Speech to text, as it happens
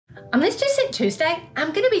On this 2 Cent Tuesday,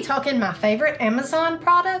 I'm going to be talking my favorite Amazon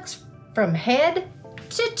products from head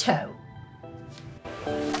to toe.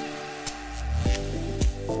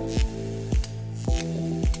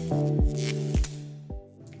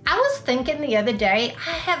 I was thinking the other day,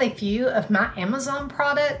 I have a few of my Amazon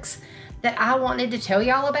products that I wanted to tell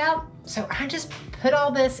y'all about. So I just put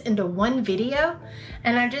all this into one video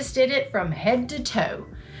and I just did it from head to toe.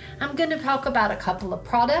 I'm going to talk about a couple of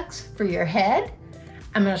products for your head.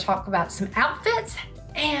 I'm going to talk about some outfits,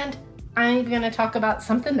 and I'm even going to talk about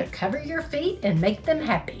something to cover your feet and make them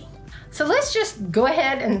happy. So let's just go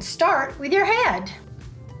ahead and start with your head.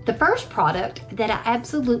 The first product that I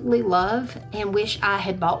absolutely love and wish I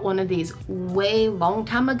had bought one of these way long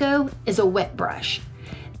time ago is a wet brush.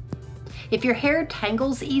 If your hair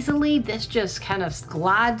tangles easily, this just kind of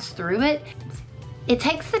glides through it. It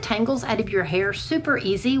takes the tangles out of your hair super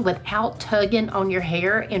easy without tugging on your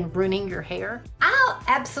hair and ruining your hair. I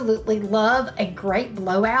absolutely love a great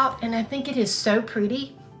blowout, and I think it is so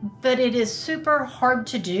pretty, but it is super hard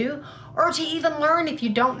to do or to even learn if you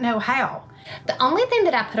don't know how. The only thing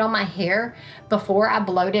that I put on my hair before I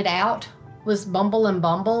blowed it out was Bumble and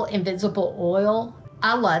Bumble Invisible Oil.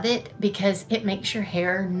 I love it because it makes your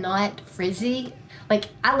hair not frizzy. Like,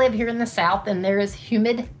 I live here in the South and there is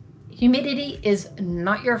humidity is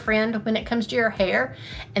not your friend when it comes to your hair,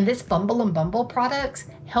 and this Bumble and Bumble products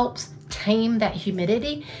helps tame that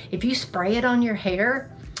humidity. If you spray it on your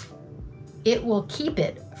hair, it will keep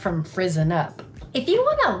it from frizzing up. If you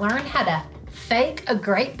want to learn how to fake a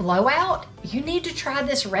great blowout, you need to try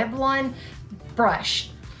this Revlon brush.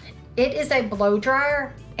 It is a blow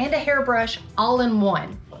dryer and a hairbrush all in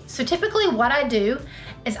one. So typically what I do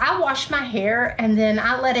is I wash my hair and then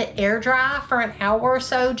I let it air dry for an hour or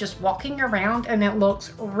so, just walking around, and it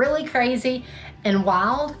looks really crazy and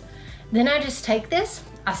wild. Then I just take this,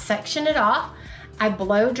 I section it off, I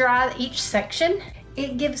blow dry each section.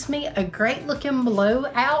 It gives me a great looking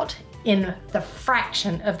blowout in the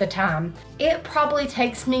fraction of the time. It probably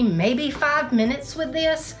takes me maybe 5 minutes with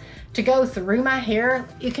this to go through my hair.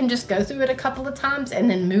 You can just go through it a couple of times and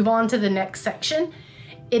then move on to the next section.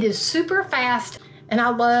 It is super fast, and I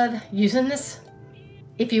love using this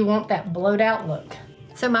if you want that blowed out look.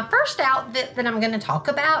 So my first outfit that I'm going to talk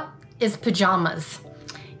about is pajamas.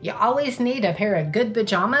 You always need a pair of good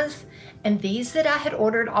pajamas, and these that I had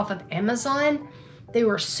ordered off of Amazon, they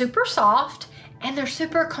were super soft and they're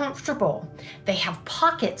super comfortable. They have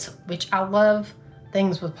pockets, which I love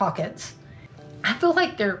things with pockets. I feel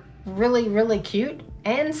like they're really, really cute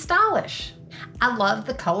and stylish. I love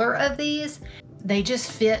the color of these. They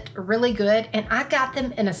just fit really good, and I got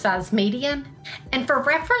them in a size medium. And for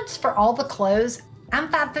reference for all the clothes, I'm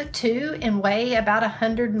 5'2" and weigh about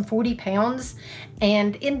 140 pounds.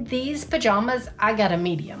 And in these pajamas, I got a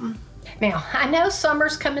medium. Now, I know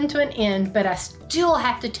summer's coming to an end, but I still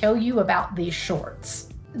have to tell you about these shorts.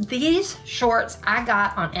 These shorts I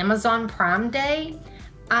got on Amazon Prime Day.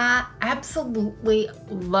 I absolutely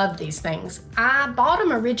love these things. I bought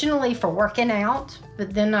them originally for working out,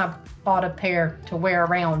 but then I bought a pair to wear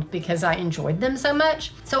around because I enjoyed them so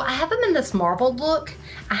much. So I have them in this marbled look.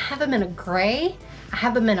 I have them in a gray. I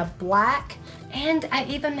have them in a black. And I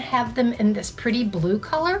even have them in this pretty blue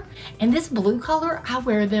color. And this blue color, I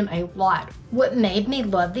wear them a lot. What made me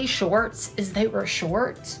love these shorts is they were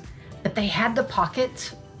shorts, but they had the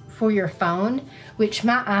pockets for your phone, which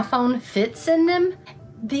my iPhone fits in them.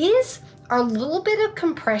 These are a little bit of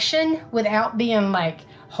compression without being like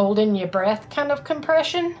holding your breath kind of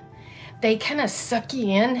compression. They kind of suck you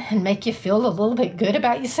in and make you feel a little bit good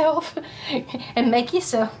about yourself and make you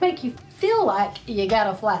feel like you got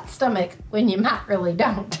a flat stomach when you might really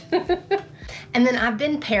don't. And then I've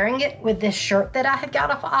been pairing it with this shirt that I had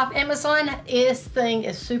got off Amazon. This thing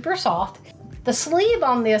is super soft. The sleeve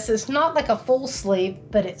on this is not like a full sleeve,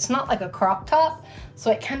 but it's not like a crop top,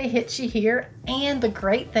 so it kind of hits you here. And the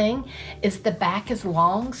great thing is the back is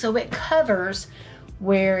long, so it covers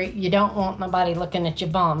where you don't want nobody looking at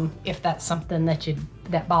your bum if that's something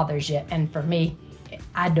that bothers you. And for me,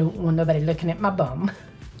 I don't want nobody looking at my bum.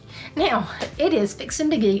 Now, it is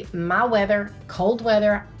fixing to be my weather, cold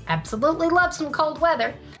weather. Absolutely love some cold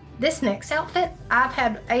weather. This next outfit, I've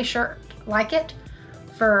had a shirt like it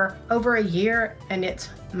for over a year, and it's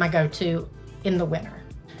my go-to in the winter.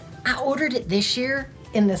 I ordered it this year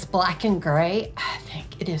in this black and gray. I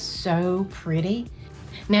think it is so pretty.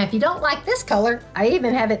 Now, if you don't like this color, I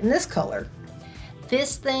even have it in this color.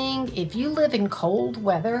 This thing, if you live in cold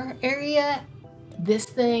weather area, this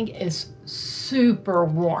thing is super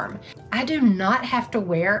warm. I do not have to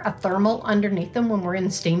wear a thermal underneath them when we're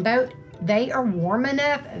in Steamboat. They are warm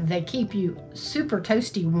enough. They keep you super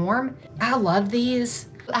toasty warm. I love these.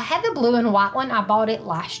 I had the blue and white one. I bought it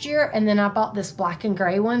last year, and then I bought this black and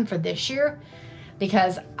gray one for this year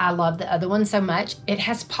because I love the other one so much. It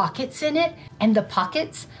has pockets in it, and the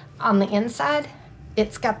pockets on the inside,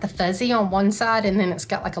 it's got the fuzzy on one side and then it's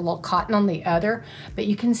got like a little cotton on the other. But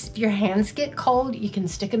you can, if your hands get cold, you can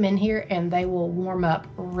stick them in here and they will warm up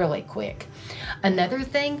really quick. Another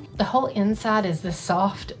thing, the whole inside is this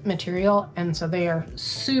soft material, and so they are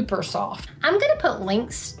super soft. I'm gonna put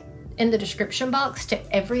links in the description box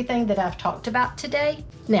to everything that I've talked about today.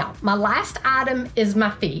 Now, my last item is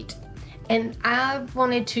my feet. And I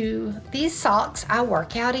wanted to, these socks I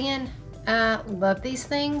work out in, I love these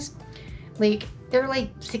things. Like, they're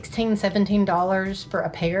like $16, $17 for a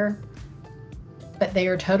pair, but they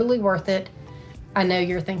are totally worth it. I know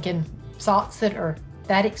you're thinking socks that are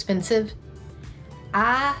that expensive.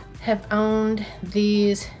 I have owned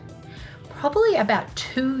these probably about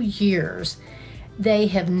 2 years. They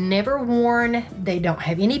have never worn, they don't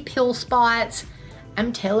have any peel spots.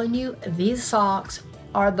 I'm telling you, these socks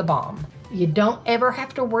are the bomb. You don't ever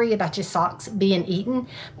have to worry about your socks being eaten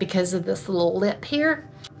because of this little lip here.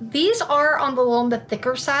 These are on the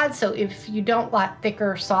thicker side, so if you don't like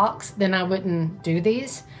thicker socks, then I wouldn't do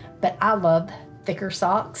these, but I love thicker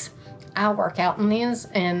socks. I work out in these,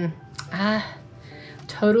 and I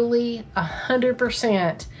totally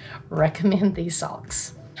 100% recommend these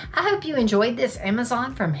socks. I hope you enjoyed this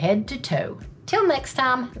Amazon from head to toe. Till next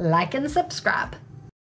time, like and subscribe.